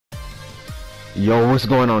Yo, what's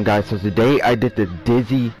going on, guys? So today I did the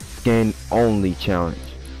Dizzy skin only challenge.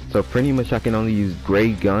 So pretty much I can only use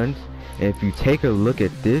gray guns, and if you take a look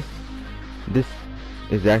at this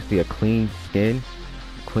is actually a clean skin,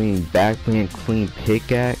 clean backbling, clean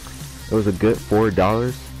pickaxe. It was a good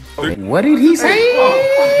 $4. What did he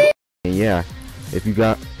say? And yeah, if you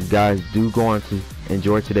guys do go on to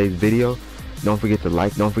enjoy today's video, don't forget to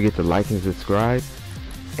like and subscribe.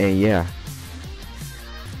 And yeah.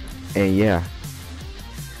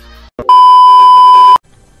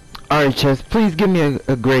 Alright, Chess, please give me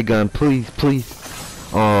a gray gun, please.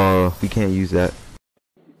 Oh, we can't use that.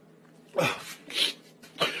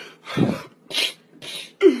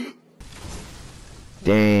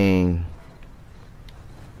 Dang.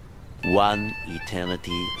 One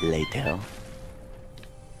eternity later.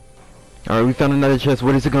 Alright, we found another chest.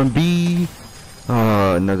 What is it gonna be?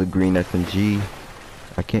 Another green SMG.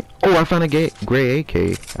 I can't. Oh, I found a gray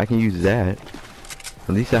AK. I can use that.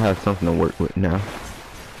 At least I have something to work with now.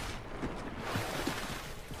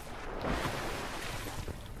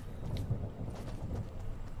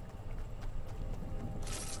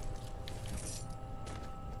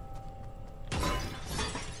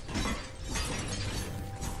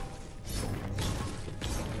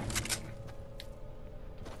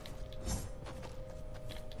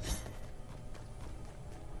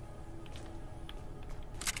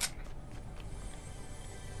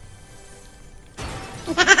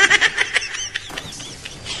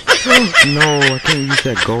 No, I can't use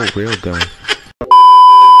that gold railgun.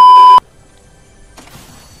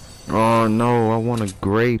 Oh no, I want a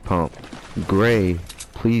gray pump. Gray.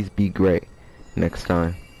 Please be gray next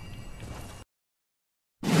time.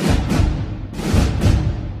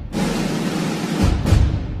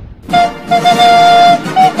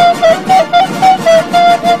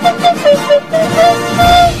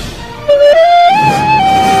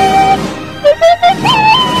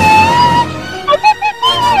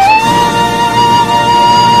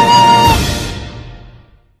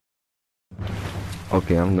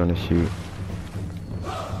 Okay, I'm gonna shoot.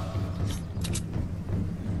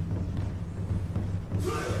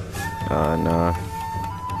 Nah.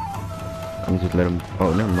 I'm just letting him.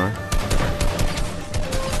 Oh, never mind.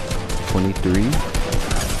 23.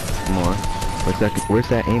 Come on. Where's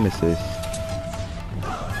that aim assist?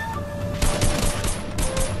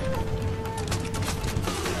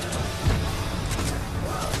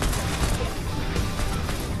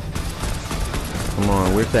 Come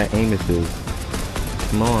on, where's that aim assist?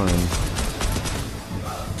 Come on.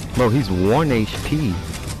 Bro, he's 1 HP.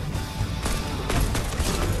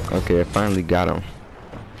 Okay, I finally got him.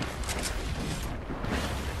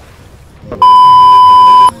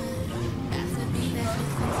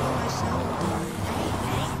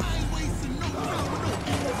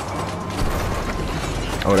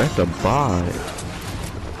 Oh, that's a bot.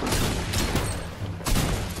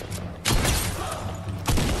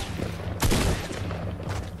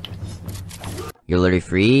 You're literally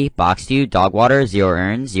free, boxed you, dog water, 0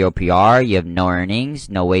 earns, 0 PR, you have no earnings,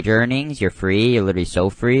 no wager earnings, you're free, you're literally so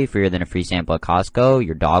free, freer than a free sample at Costco,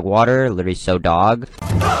 you're dog water, literally so dog.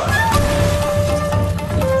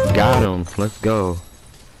 Got him, let's go.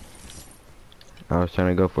 I was trying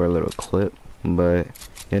to go for a little clip, but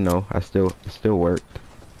you know, it still worked.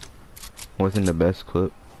 Wasn't the best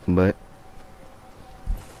clip, but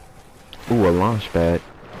ooh, a launch pad.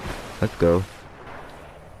 Let's go.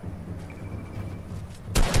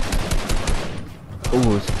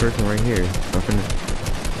 Oh, it's a person right here. I'm finna...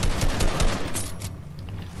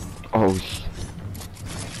 Oh,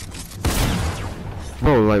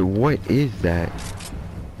 bro, like, what is that?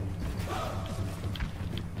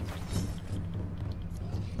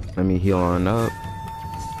 Let me heal on up.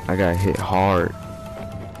 I got hit hard.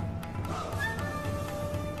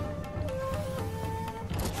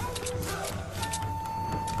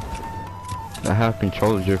 I have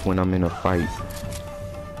controller drift when I'm in a fight.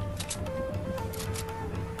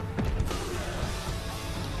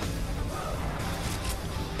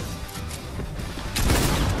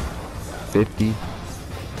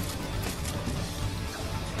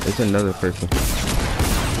 It's another person.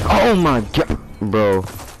 Oh my god, bro.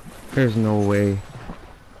 There's no way.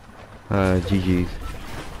 GG's.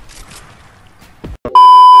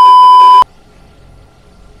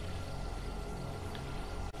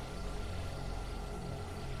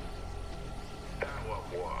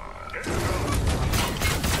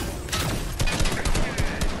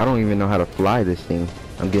 I don't even know how to fly this thing.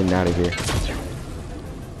 I'm getting out of here.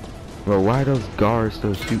 Bro, why are those guards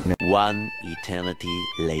still shooting at me? One eternity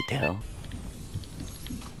later.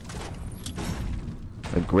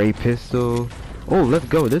 A gray pistol. Oh, let's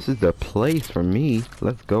go. This is the place for me.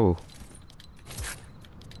 Let's go.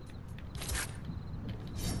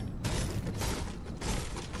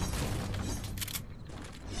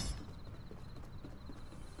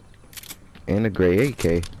 and a gray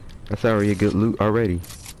AK. That's already a good loot already.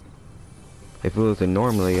 If it was a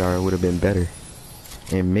normal AR, it would have been better.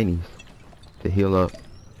 And minis to heal up.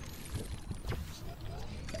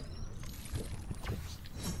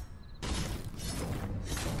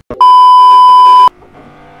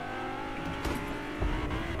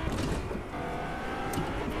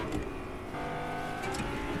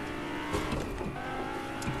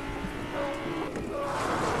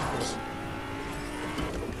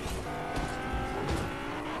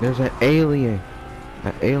 There's an alien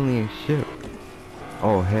ship.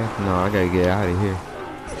 Oh heck no, I gotta get out of here.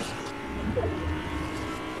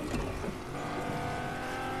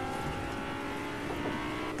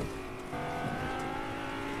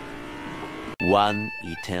 One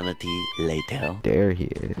eternity later. There he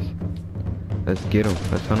is. Let's get him.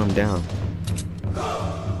 Let's hunt him down.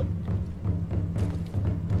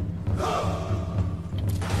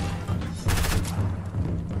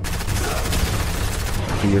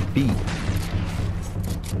 To your feet.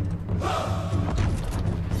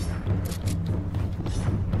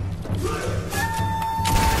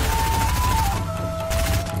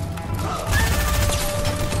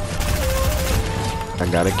 I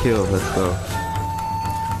got a kill. Let's go.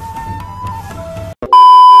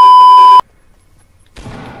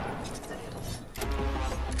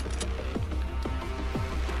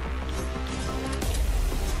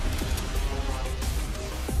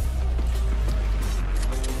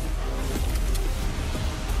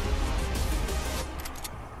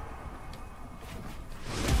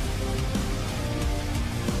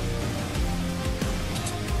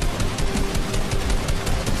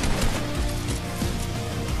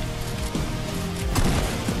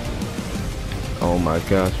 Oh my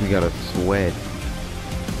gosh, we got a sweat.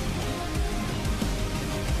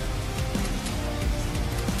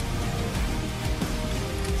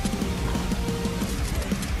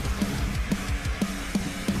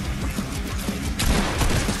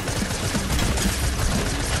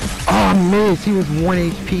 Oh miss, he was 1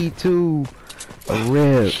 HP too. A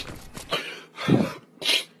rip.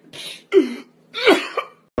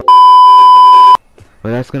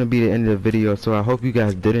 Well, that's gonna be the end of the video, so I hope you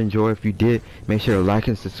guys did enjoy. If you did, make sure to like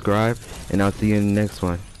and subscribe, and I'll see you in the next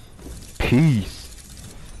one. Peace.